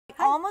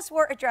almost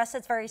wore a dress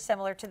that's very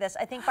similar to this,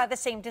 I think by the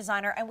same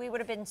designer, and we would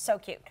have been so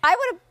cute. I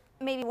would have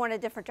maybe worn a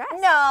different dress.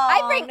 No,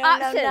 I bring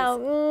options.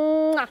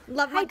 No.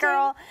 Love my Hi,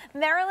 girl.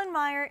 Marilyn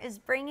Meyer is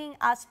bringing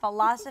us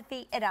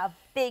philosophy in a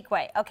big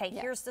way. Okay,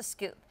 here's the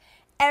scoop.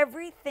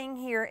 Everything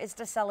here is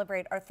to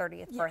celebrate our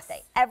 30th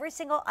birthday. Every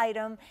single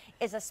item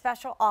is a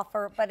special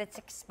offer, but it's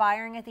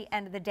expiring at the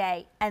end of the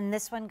day. And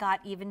this one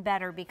got even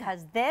better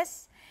because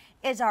this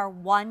is our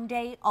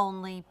one-day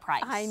only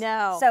price. I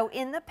know. So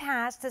in the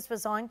past, this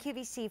was on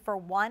QVC for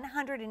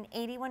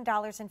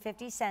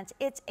 $181.50.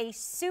 It's a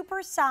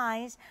super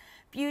size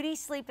beauty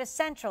sleep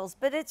essentials,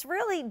 but it's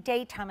really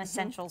daytime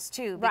essentials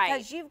too,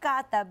 because you've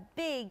got the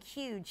big,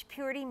 huge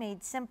Purity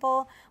Made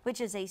Simple, which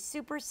is a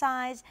super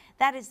size.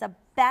 That is the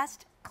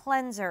best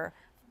cleanser.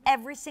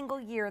 Every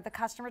single year, the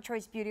Customer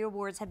Choice Beauty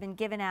Awards have been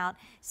given out.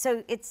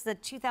 So it's the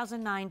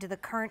 2009 to the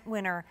current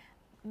winner.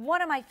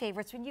 One of my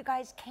favorites, when you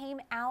guys came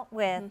out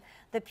with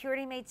the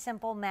Purity Made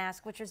Simple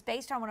mask, which was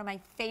based on one of my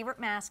favorite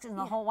masks in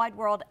the whole wide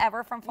world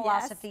ever from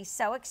Philosophy.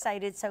 So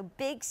excited, so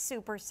big,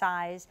 super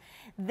size.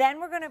 Then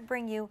we're gonna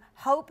bring you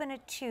Hope in a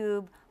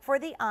Tube for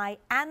the eye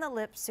and the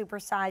lip super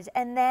size.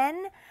 And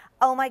then,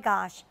 oh my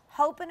gosh,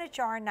 Hope in a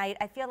Jar Night.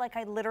 I feel like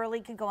I literally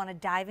could go on a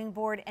diving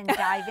board and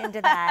dive into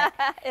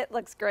that. It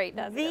looks great,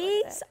 doesn't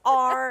it? These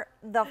are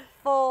the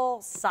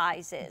full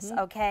sizes,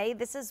 okay?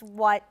 This is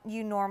what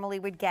you normally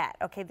would get,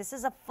 okay? This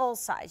is a full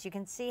size. You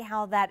can see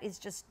how that is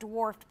just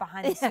dwarfed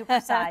behind the super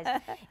size.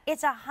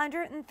 It's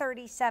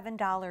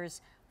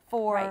 $137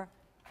 for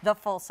the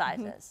full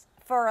sizes.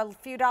 For a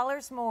few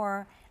dollars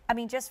more, I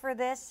mean, just for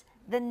this,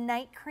 the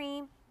night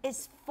cream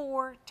is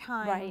 4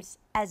 times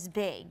as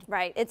big.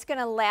 It's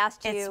gonna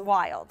last you. It's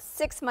wild.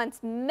 6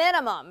 months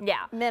minimum.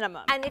 Yeah,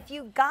 minimum. And if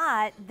you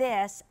got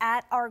this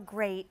at our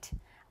great,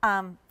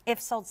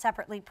 if sold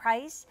separately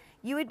price,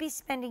 you would be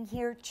spending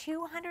here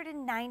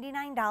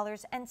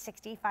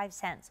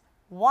 $299.65.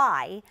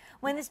 Why?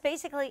 When this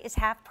basically is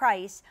half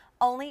price,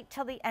 only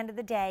till the end of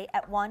the day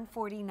at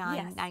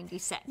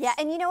 $149.96. Yeah,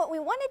 and you know what? We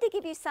wanted to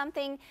give you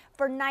something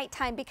for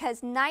nighttime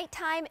because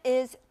nighttime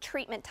is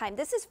treatment time.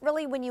 This is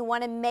really when you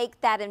want to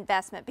make that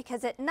investment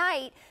because at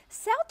night,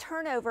 cell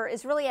turnover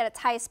is really at its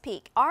highest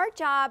peak. Our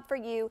job for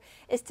you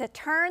is to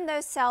turn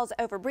those cells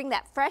over, bring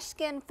that fresh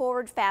skin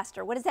forward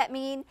faster. What does that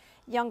mean?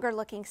 Younger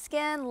looking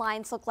skin,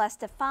 lines look less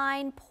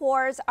defined,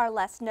 pores are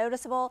less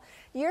noticeable.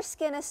 Your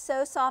skin is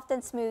so soft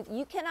and smooth,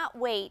 you cannot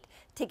wait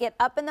to get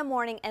up in the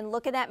morning and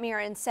look in that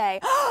mirror and say,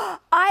 oh,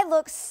 I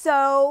look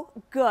so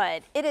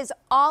good. It is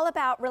all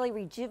about really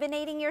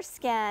rejuvenating your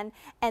skin,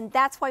 and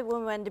that's why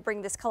we wanted to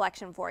bring this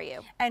collection for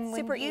you. And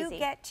when you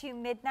get to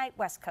midnight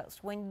West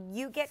Coast, when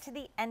you get to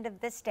the end of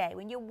this day,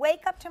 when you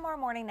wake up tomorrow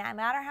morning, no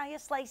matter how you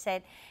slice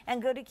it,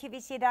 and go to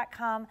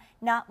QVC.com,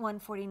 not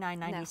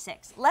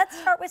 $149.96. No. Let's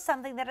start with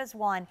something that has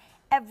won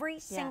every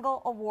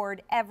single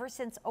award ever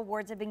since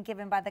awards have been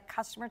given by the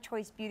Customer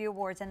Choice Beauty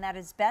Awards, and that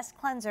is Best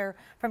Cleanser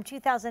from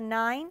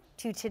 2009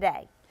 to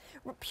today.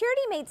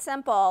 Purity Made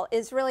Simple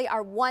is really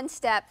our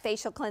one-step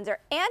facial cleanser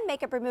and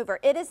makeup remover.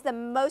 It is the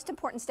most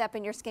important step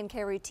in your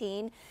skincare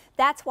routine.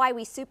 That's why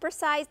we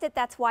supersized it.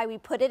 That's why we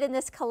put it in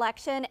this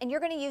collection, and you're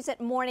going to use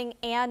it morning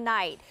and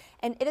night.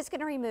 And it is going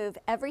to remove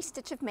every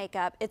stitch of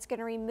makeup. It's going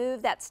to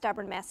remove that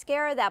stubborn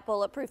mascara, that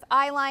bulletproof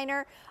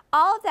eyeliner,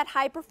 all of that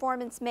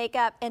high-performance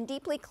makeup, and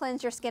deeply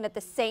cleanse your skin at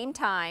the same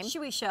time.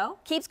 Should we show?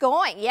 Keeps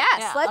going.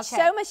 Yes, let's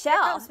show Michelle.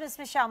 Here comes Miss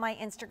Michelle, my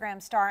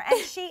Instagram star,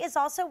 and she is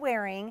also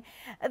wearing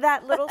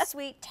that little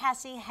sweet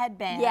Tessie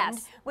headband,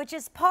 which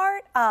is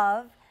part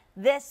of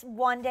this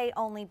one-day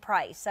only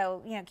price.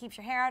 So, you know, keeps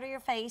your hair out of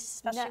your face,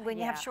 especially when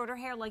you have shorter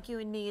hair like you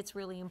and me. It's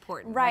really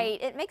important. Right.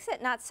 It makes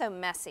it not so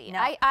messy.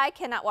 I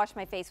cannot wash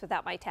my face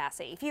without my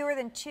Tassie. Fewer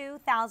than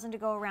 2,000 to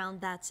go around.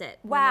 That's it.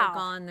 Wow. When they're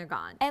gone, they're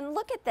gone. And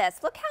look at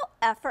this. Look how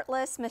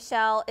effortless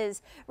Michelle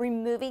is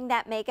removing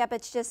that makeup.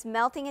 It's just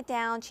melting it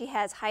down. She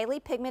has highly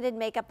pigmented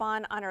makeup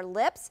on her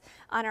lips,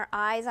 on her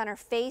eyes, on her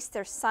face.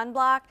 There's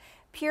sunblock.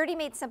 Purity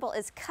Made Simple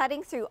is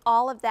cutting through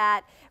all of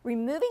that,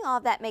 removing all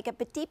of that makeup,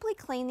 but deeply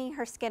cleaning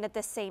her skin at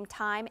the same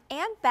time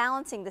and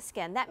balancing the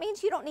skin. That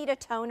means you don't need a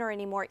toner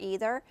anymore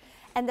either.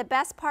 And the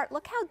best part,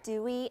 look how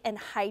dewy and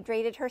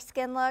hydrated her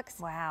skin looks.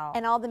 Wow.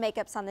 And all the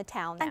makeup's on the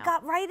towel now. And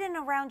got right in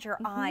around your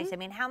eyes. I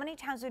mean, how many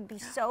times we'd be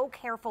so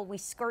careful, we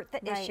skirt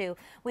the issue.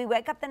 We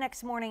wake up the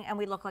next morning and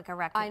we look like a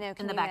raccoon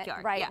in the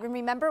backyard. Right.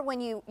 Remember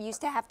when you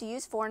used to have to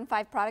use 4 and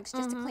 5 products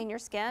just to clean your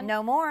skin?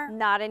 No more.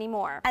 Not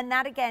anymore. And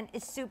that, again,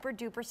 is super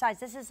duper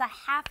size. This is a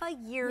half a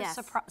year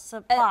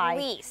supply. At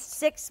least.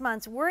 6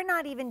 months. We're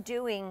not even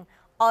doing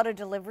auto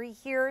delivery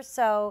here,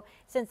 so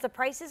since the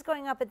price is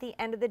going up at the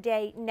end of the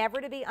day,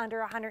 never to be under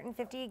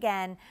 150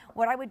 again,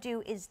 what I would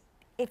do is,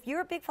 if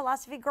you're a big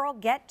Philosophy girl,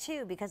 get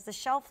 2, because the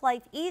shelf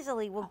life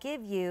easily will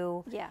give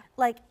you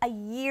like a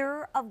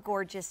year of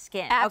gorgeous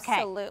skin.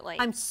 Absolutely.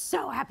 Okay. I'm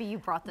so happy you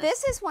brought this.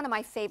 This is one of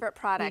my favorite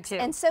products,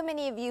 and so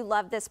many of you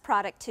love this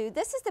product too.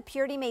 This is the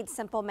Purity Made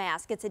Simple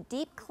Mask. It's a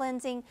deep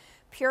cleansing,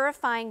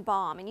 purifying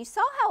balm, and you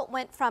saw how it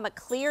went from a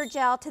clear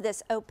gel to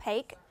this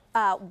opaque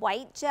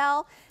white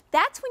gel.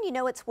 That's when you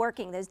know it's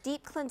working. Those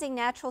deep cleansing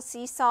natural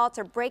sea salts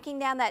are breaking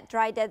down that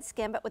dry, dead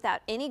skin, but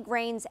without any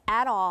grains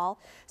at all.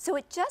 So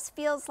it just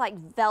feels like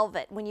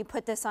velvet when you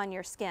put this on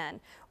your skin.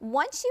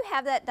 Once you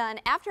have that done,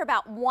 after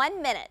about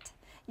 1 minute,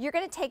 you're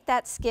going to take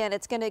that skin.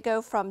 It's going to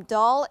go from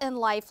dull and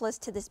lifeless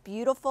to this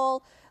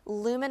beautiful,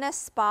 luminous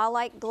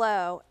spa-like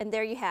glow, and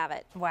there you have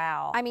it.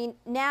 Wow. I mean,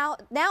 now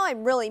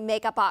I'm really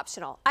makeup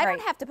optional. I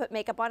don't have to put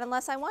makeup on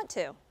unless I want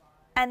to.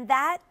 And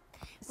that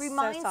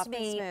reminds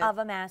me of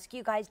a mask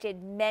you guys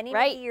did many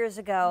years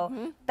ago,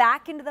 Mm-hmm.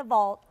 back into the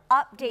vault,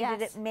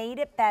 updated it, made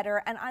it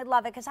better, and I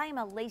love it because I am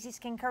a lazy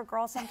skincare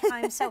girl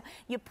sometimes. So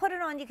you put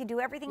it on, you can do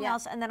everything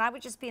else, and then I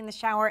would just be in the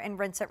shower and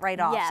rinse it right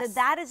off. So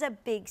that is a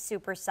big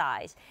super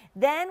size.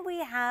 Then we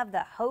have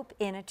the Hope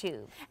in a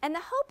Tube. And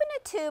the Hope in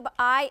a Tube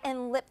eye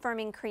and lip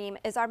firming cream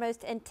is our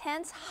most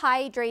intense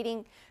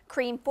hydrating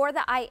cream for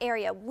the eye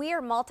area. We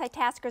are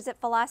multitaskers at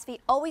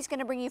Philosophy, always going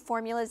to bring you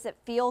formulas that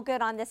feel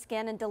good on the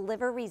skin and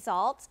deliver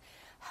results.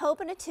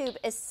 Hope in a Tube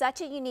is such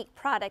a unique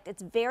product.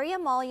 It's very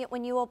emollient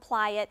when you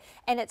apply it,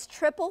 and it's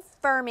triple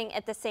firming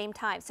at the same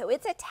time. So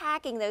it's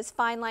attacking those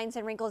fine lines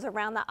and wrinkles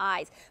around the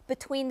eyes,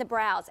 between the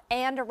brows,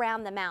 and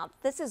around the mouth.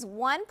 This is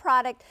one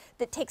product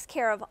that takes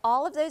care of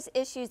all of those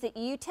issues that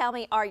you tell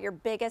me are your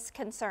biggest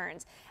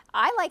concerns.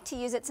 I like to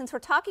use it, since we're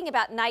talking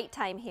about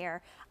nighttime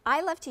here,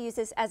 I love to use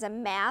this as a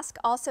mask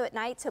also at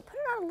night, so put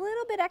it on a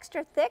little bit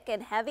extra thick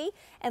and heavy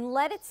and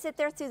let it sit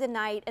there through the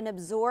night and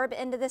absorb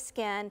into the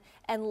skin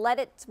and let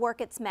it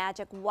work its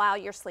magic while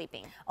you're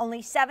sleeping. Only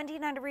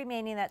 1,700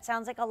 remaining. That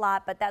sounds like a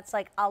lot, but that's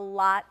like a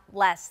lot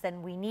less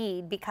than we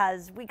need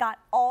because we got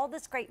all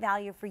this great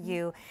value for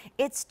you.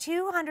 It's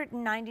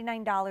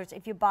 $299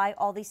 if you buy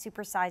all these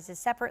super sizes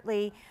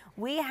separately.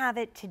 We have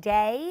it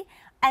today,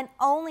 and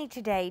only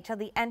today till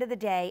the end of the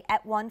day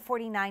at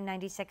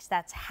 $149.96.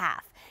 That's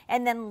half.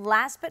 And then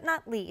last but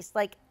not least,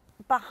 like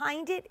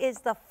behind it is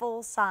the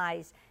full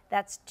size.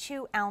 That's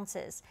 2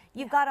 ounces.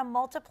 You've got to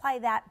multiply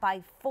that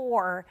by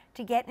 4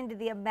 to get into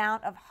the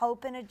amount of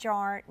Hope in a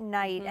Jar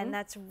night. And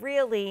that's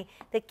really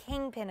the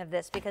kingpin of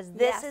this, because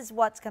this is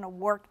what's going to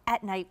work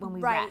at night when we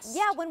rest.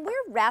 Yeah, when we're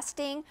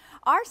resting,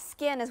 our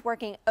skin is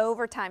working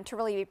overtime to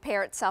really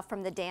repair itself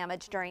from the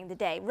damage during the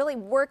day, really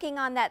working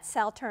on that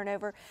cell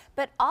turnover,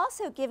 but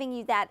also giving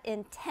you that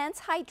intense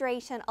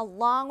hydration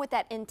along with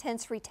that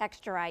intense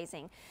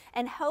retexturizing.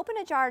 And Hope in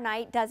a Jar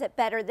Night does it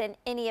better than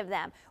any of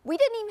them. We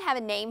didn't even have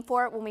a name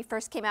for it when we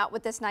first came out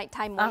with this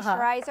nighttime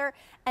moisturizer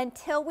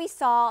until we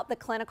saw the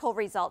clinical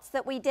results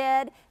that we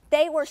did.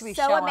 They were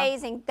so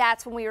amazing.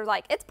 That's when we were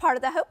like, it's part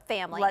of the Hope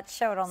family. Let's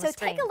show it on the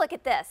screen. So take a look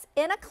at this.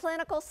 In a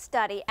clinical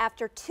study,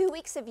 after 2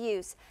 weeks of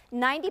use,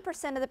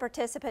 90% of the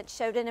participants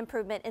showed an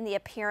improvement in the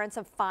appearance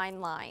of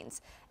fine lines.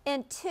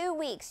 In 2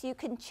 weeks, you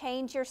can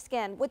change your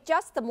skin with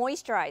just the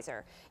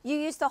moisturizer. You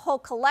use the whole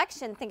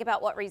collection, think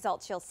about what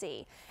results you'll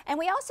see. And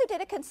we also did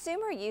a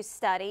consumer use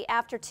study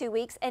after 2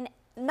 weeks, and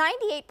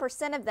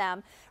 98% of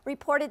them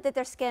reported that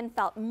their skin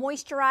felt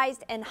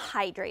moisturized and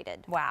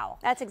hydrated. Wow.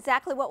 That's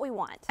exactly what we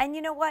want. And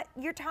you know what?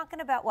 You're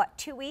talking about, what,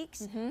 2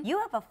 weeks? You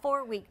have a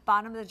 4-week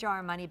bottom of the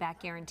jar money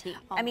back guarantee.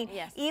 I mean,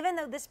 even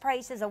though this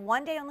price is a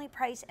one-day only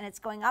price and it's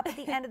going up at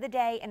the end of the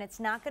day and it's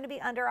not going to be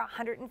under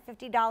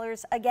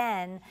 $150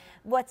 again,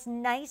 what's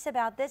nice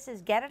about this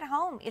is get it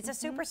home. It's a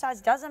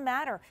supersize, doesn't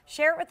matter.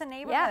 Share it with the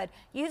neighborhood.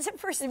 Use it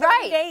for 30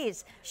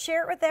 days.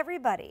 Share it with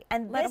everybody.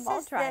 And this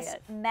is this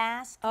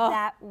mask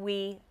that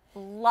we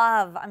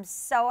love. I'm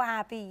so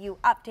happy you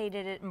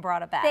updated it and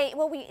brought it back.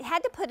 Well, we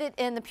had to put it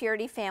in the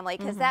Purity family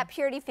because that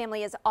Purity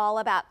family is all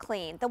about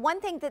clean. The one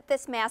thing that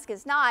this mask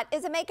is not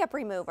is a makeup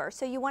remover.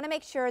 So you want to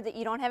make sure that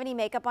you don't have any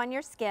makeup on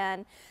your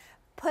skin.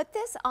 Put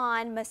this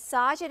on,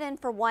 massage it in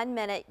for 1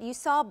 minute. You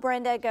saw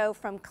Brenda go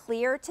from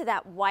clear to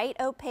that white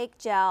opaque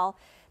gel.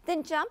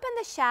 Then jump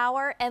in the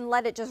shower and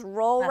let it just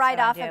roll right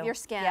off of your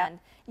skin.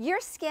 Your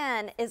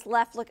skin is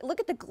left, look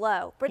at the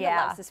glow. Brenda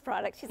loves this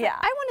product. She's like,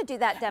 I want to do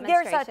that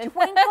demonstration. There's a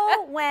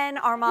twinkle when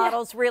our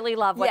models really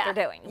love what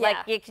they're doing. Like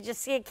you can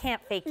just see it,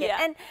 can't fake it.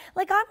 And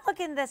like I'm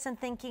looking at this and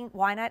thinking,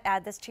 why not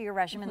add this to your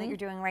regimen that you're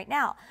doing right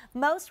now?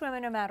 Most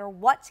women, no matter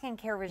what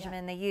skincare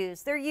regimen they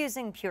use, they're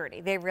using Purity.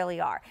 They really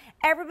are.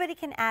 Everybody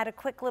can add a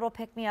quick little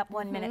pick-me-up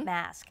 1 minute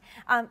mask.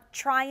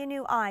 Try a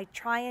new eye,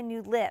 try a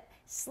new lip.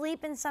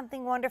 Sleep in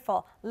something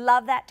wonderful.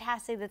 Love that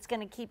tassy that's going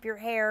to keep your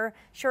hair,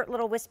 short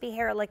little wispy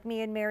hair like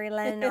me and Mary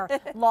Lynn, or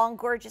long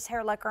gorgeous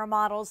hair like our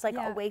models, like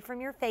away from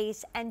your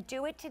face. And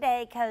do it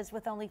today, because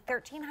with only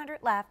 1,300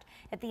 left,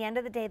 at the end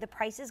of the day, the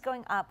price is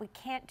going up. We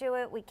can't do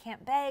it. We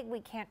can't beg.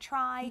 We can't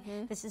try.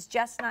 This is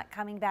just not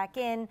coming back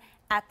in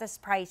at this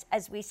price.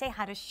 As we say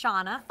hi to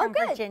Shauna from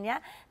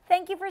Virginia.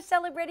 Thank you for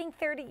celebrating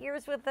 30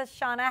 years with us,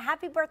 Shauna.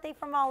 Happy birthday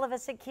from all of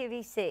us at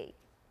QVC.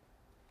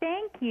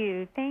 Thank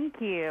you.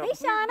 Thank you. Hey,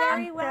 Shauna. You're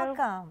very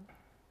welcome.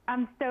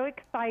 I'm so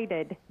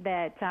excited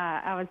that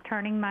I was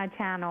turning my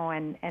channel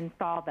and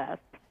saw this.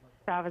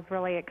 So I was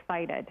really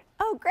excited.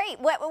 Oh,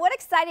 great. What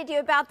excited you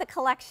about the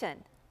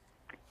collection?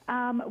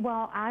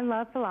 Well, I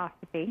love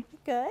Philosophy.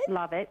 Good.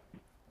 Love it.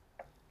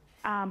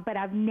 But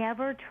I've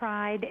never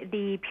tried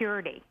the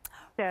Purity.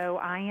 So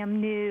I am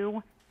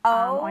new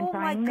on Oh my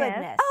trying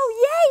goodness.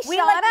 Oh, yay, We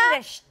Shauna. like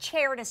need a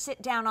chair to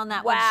sit down on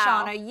that one,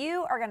 Wow. Shauna.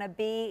 You are going to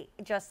be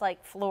just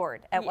like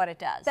floored at what it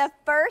does. The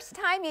first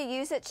time you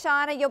use it,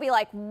 Shauna, you'll be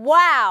like,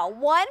 wow,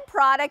 one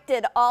product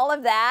did all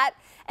of that.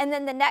 And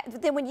then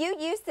then when you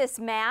use this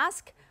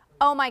mask,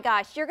 oh my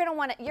gosh, you're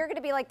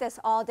gonna be like this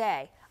all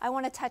day. I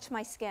want to touch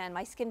my skin.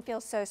 My skin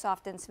feels so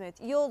soft and smooth.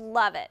 You'll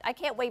love it. I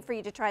can't wait for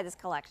you to try this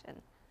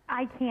collection.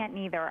 I can't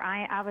neither.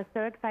 I was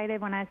so excited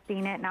when I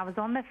seen it, and I was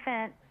on the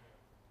fence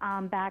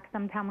back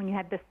sometime when you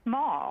had the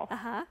small,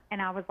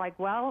 and I was like,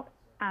 well,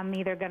 I'm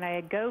either going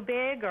to go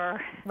big or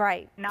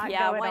not go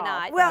at why all.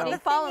 not? Well, If the you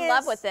fall thing in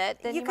love is, with it,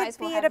 then you might could as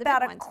well be have at the about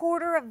big a ones.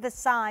 quarter of the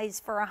size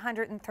for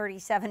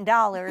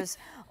 $137,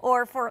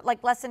 or for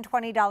like less than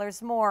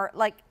 $20 more,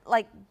 like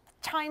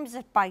times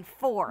it by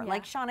 4.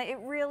 Like Shauna, it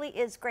really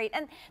is great.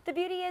 And the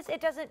beauty is,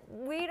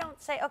 we don't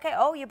say, okay,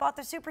 oh, you bought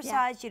the super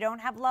size, you don't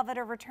have love it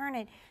or return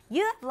it.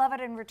 You have love it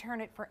and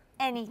return it for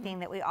anything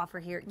that we offer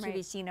here at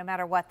QVC, no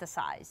matter what the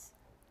size.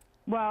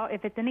 Well,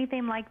 if it's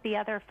anything like the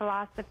other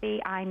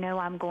philosophy, I know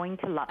I'm going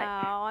to love it.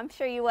 Oh, I'm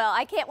sure you will.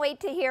 I can't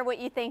wait to hear what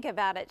you think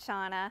about it,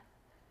 Shauna.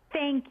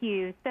 Thank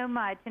you so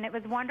much, and it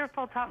was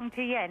wonderful talking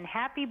to you, and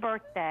happy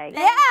birthday.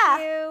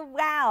 Thank you.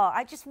 Wow.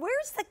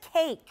 Where's the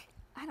cake?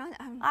 I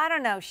I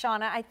don't know,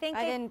 Shauna. I think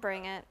I didn't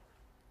bring it.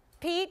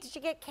 Pete, did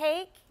you get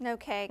cake? No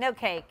cake. No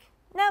cake.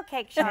 No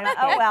cake, Shauna.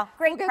 Oh, well,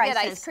 great We'll go prices.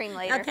 get ice cream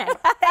later. Okay.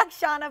 Thanks,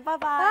 Shauna. Bye-bye.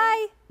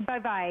 Bye.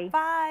 Bye-bye.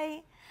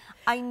 Bye.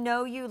 I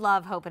know you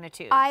love Hope in a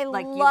Tube. I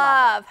like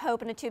love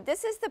Hope in a Tube.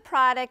 This is the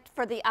product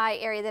for the eye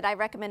area that I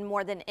recommend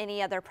more than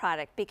any other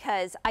product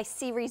because I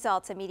see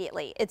results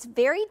immediately. It's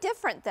very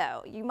different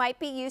though. You might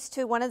be used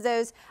to one of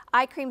those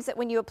eye creams that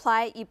when you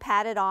apply it, you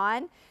pat it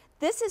on.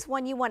 This is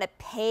when you want to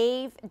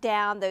pave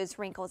down those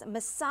wrinkles,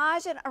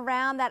 massage it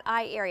around that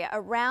eye area,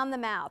 around the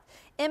mouth,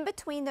 in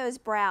between those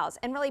brows,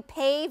 and really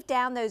pave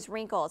down those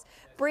wrinkles.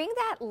 Bring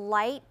that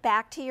light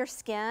back to your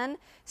skin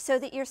so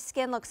that your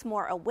skin looks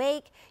more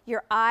awake,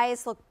 your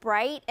eyes look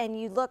bright,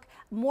 and you look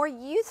more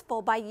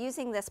youthful by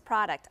using this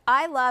product.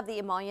 I love the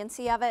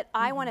emolliency of it.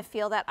 I want to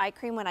feel that eye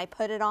cream when I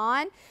put it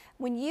on.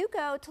 When you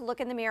go to look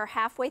in the mirror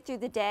halfway through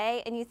the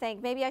day and you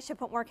think, maybe I should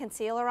put more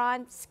concealer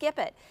on, skip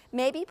it.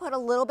 Maybe put a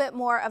little bit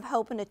more of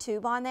Hope in a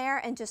Tube on there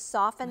and just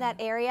soften that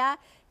area.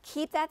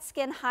 Keep that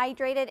skin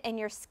hydrated and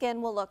your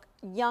skin will look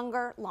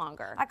younger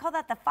longer. I call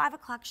that the 5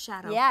 o'clock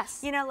shadow.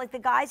 Yes. You know, like the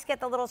guys get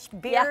the little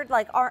beard,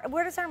 like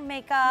where does our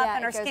makeup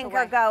and our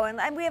skincare go? And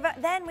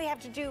then we have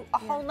to do a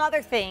whole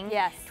nother thing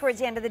towards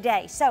the end of the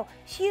day. So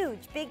huge,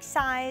 big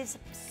size,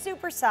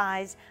 super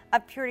size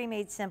of Purity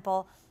Made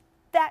Simple.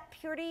 That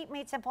Purity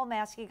Made Simple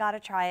mask, you got to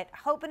try it.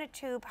 Hope in a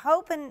Tube,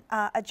 Hope in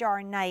a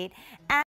Jar Night.